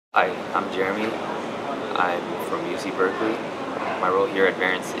Hi, I'm Jeremy. I'm from UC Berkeley. My role here at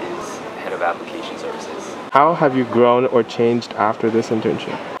Variantz is Head of Application Services. How have you grown or changed after this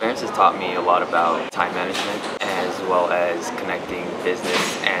internship? Variantz has taught me a lot about time management as well as connecting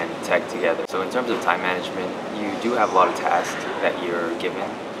business and tech together. So in terms of time management, you do have a lot of tasks that you're given,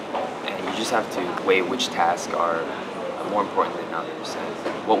 and you just have to weigh which tasks are more important than others and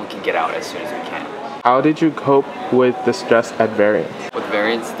what we can get out as soon as we can. How did you cope with the stress at Variantz? With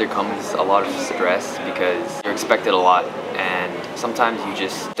Variantz, there comes a lot of stress because you're expected a lot, and sometimes you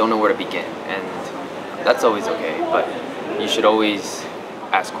just don't know where to begin, and that's always okay, but you should always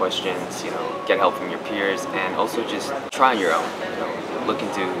ask questions, get help from your peers, and also just try on your own. Look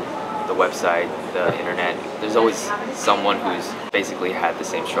into the website, the internet. There's always someone who's basically had the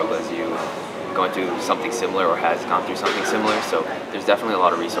same struggle as you, going through something similar or has gone through something similar, so there's definitely a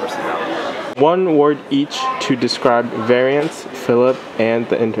lot of resources out there. One word each to describe Variantz, Philip, and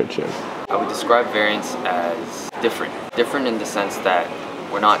the internship. I would describe Variantz as different. Different in the sense that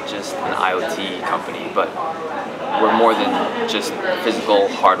we're not just an IoT company, but we're more than just physical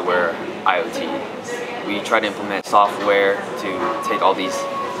hardware IoT. We try to implement software to take all these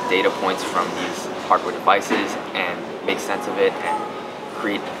data points from these hardware devices and make sense of it and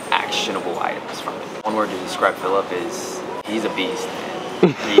create actionable items from it. One word to describe Philip is he's a beast.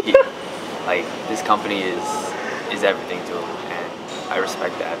 This company is everything to him, and I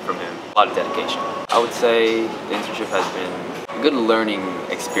respect that from him. A lot of dedication. I would say the internship has been a good learning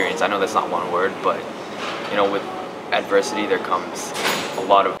experience. I know that's not one word, but with adversity there comes a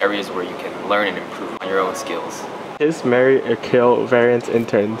lot of areas where you can learn and improve on your own skills. Kiss, marry, or kill Variantz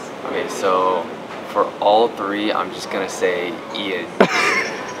interns? Okay, so for all three, I'm just gonna say Ian.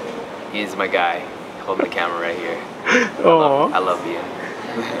 Ian's my guy, holding the camera right here. I love Ian.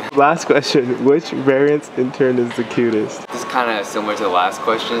 Last question, which Variantz intern is the cutest? This is kind of similar to the last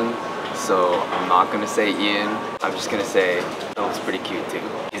question, so I'm not gonna say Ian. I'm just gonna say Philip's pretty cute too.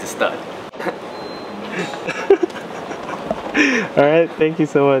 He's a stud. Alright, thank you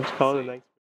so much. Call the next